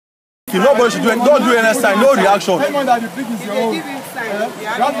Nobody should do it. Don't do any sign. No reaction. Anyone that you pick is your own. You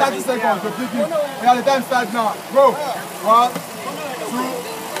have 30 seconds to pick it. Yeah, the time starts now. Go. 1, 2,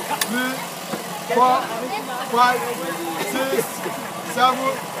 3, 4, 5, 6, 7,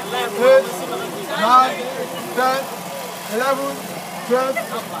 8, 9, 10, 11, 12,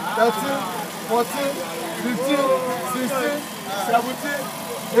 13, 14, 15, 16, 17,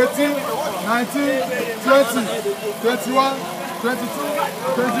 18, 19, 20, 21, 22,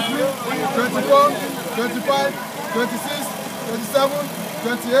 23, 24, 25, 26, 27,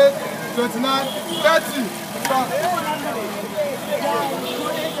 28, 29, 30. Stop.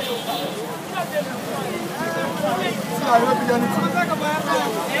 I don't pick anything.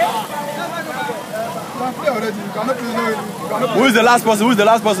 You can play already. You cannot play no. Who is the last person? Who is the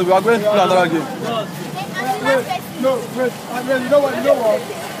last person? We are going to play another game. No, wait. I mean, you know what?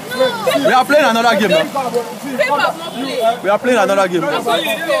 Wait, we are playing another game now. We are playing another game. Okay.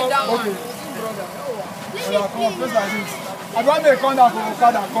 Come on, place like this. I don't make a count down for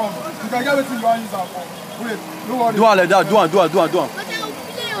Okada. Come. You can get everything you want to use. Wait, don't worry. Do one like that. Do one. Come.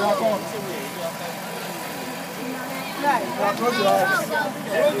 Close your eyes.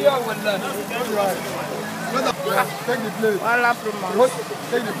 Close your eyes. Take the plate.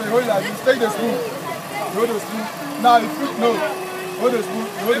 Take the plate. Hold it like this. Take the spoon. Hold the spoon. Now you put no. Hold the spoon.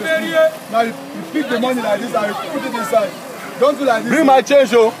 Hold the spoon. Now you pick the money like this and you put it inside. Don't do like this. Bring my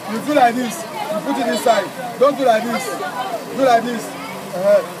change, oh. You do like this. You put it inside. Don't do like this. Do like this.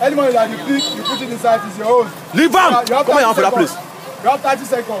 Any money that you pick, you put it inside. It's your own. Leave them. Come here for that place. You have 30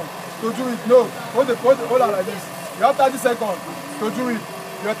 seconds to do it. No. Hold on like this. You have 30 seconds to do it.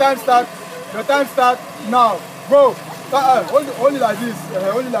 Your time starts. Your time starts now. Go. Hold it like this.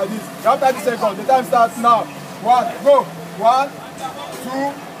 Hold it like this. You have 30 seconds. The time starts now. 1. Go. 1, 2,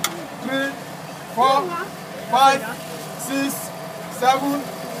 3, 4, 5, 6, 7,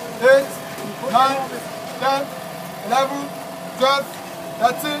 8, 9, 10, 11, 12,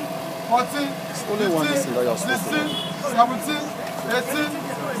 13, 14, 15, 16, 17, 18,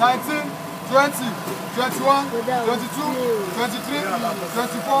 19, 20, 21, 22, 23,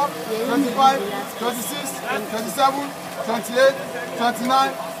 24, 25, 26, 27, 28,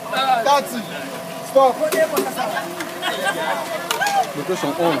 29, 30. Stop.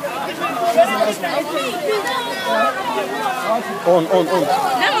 Location on. On.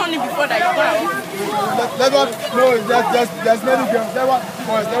 That only before that you That one, no, there's many girls. That one,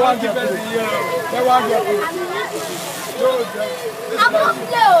 boys, that one get paid. That one get paid.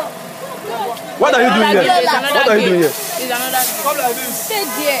 What are you doing here? What are you doing here? It's another game. Come like this. Stay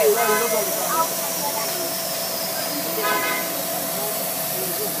there.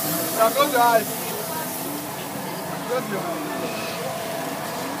 Now close your eyes. Close your eyes.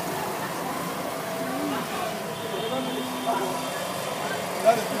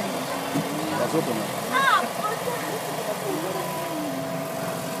 That's open now.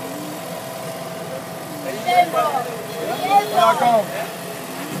 Come.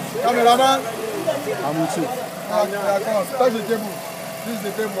 Cameraman. I'm with you. Come. Touch the table. This is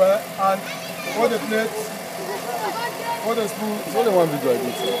the table, and hold the plate. Hold the spoon. It's only one video I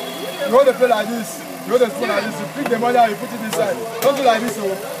did. You hold the plate like this. You hold the spoon like this. You pick the money and you put it inside. Don't do like this, so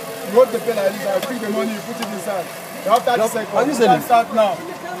you hold the plate like this and you pick the money, you put it inside. You have 30 seconds. The time starts now.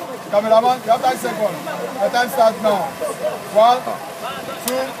 Cameraman, you have 30 seconds. The time starts now. 1,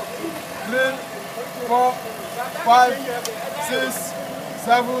 2, 3, 4, 5, 6,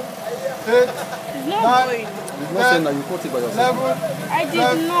 7, 8, 9, 10, 11, 12, I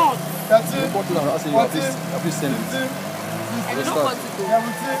did not. 13, 14, 15, 16, 17,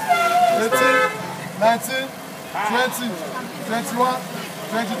 18, 19, 20, 21,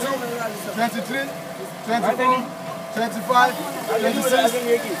 22, 23, 24, 25, 26,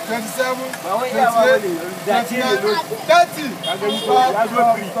 27, 28, 29, 30.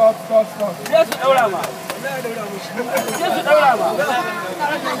 Stop.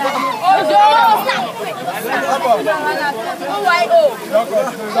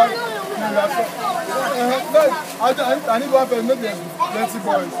 I need one for maybe plenty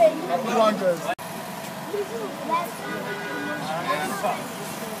boys. One girl.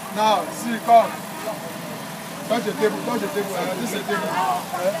 Now, see, come. Touch the table. This is the table.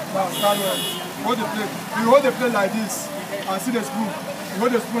 Now, stand on. Hold the plate. You hold the plate like this and see the spoon. You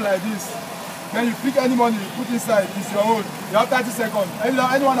hold the spoon like this. Then you pick any money you put inside. It's your own. You have 30 seconds.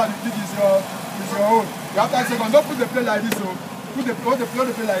 Anyone that you pick is your own. You have 30 seconds. Don't put the plate like this. So hold the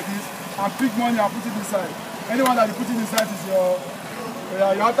plate like this and pick money and put it inside. Anyone that you put it inside is your.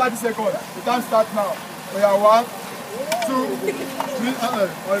 You have 30 seconds. The time starts now. 1, 2, 3,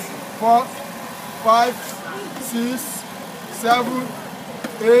 4, 5, 6, 7,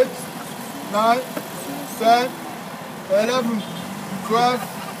 8, 9, 10, 11, 12,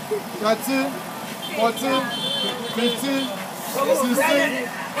 13, 14, 15,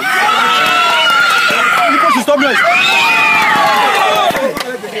 16. People should stop noise.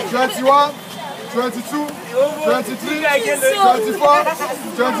 21, 22, 23, 24,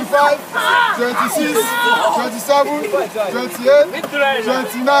 25, 26, 27, 28,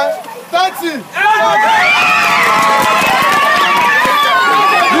 29, 30.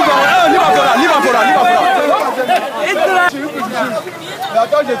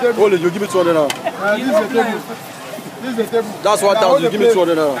 Oh, you give me 200 now. This is the table. This is the table. That's 1,000. You give me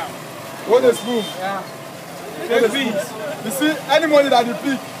 200 now. Hold the spoon. You see, any money that you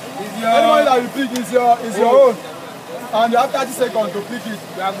pick, is your own. And you have 30 seconds to pick it.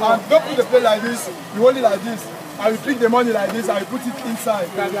 And don't put the plate like this. You hold it like this. And you pick the money like this and you put it inside.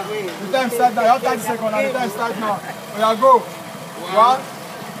 The time starts now. You have 30 seconds and the time starts now. Now go. 1,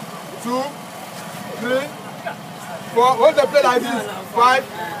 2, 3, 4. Hold the plate like this. 5,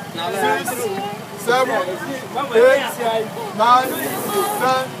 6, 7, 8, 9,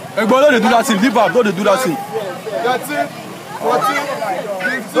 10. Hey, boy, don't do that thing. Leave up. Don't do that thing. 13, 14,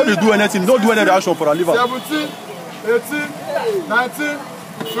 15. Don't do anything. Don't do any reaction for a liver. 17, 18, 19,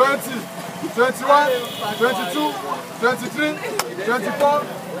 20, 21, 22, 23, 24,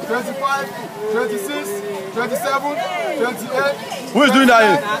 25, 26, 27, 28. Who is doing that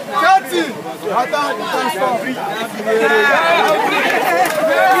here?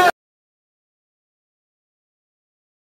 30.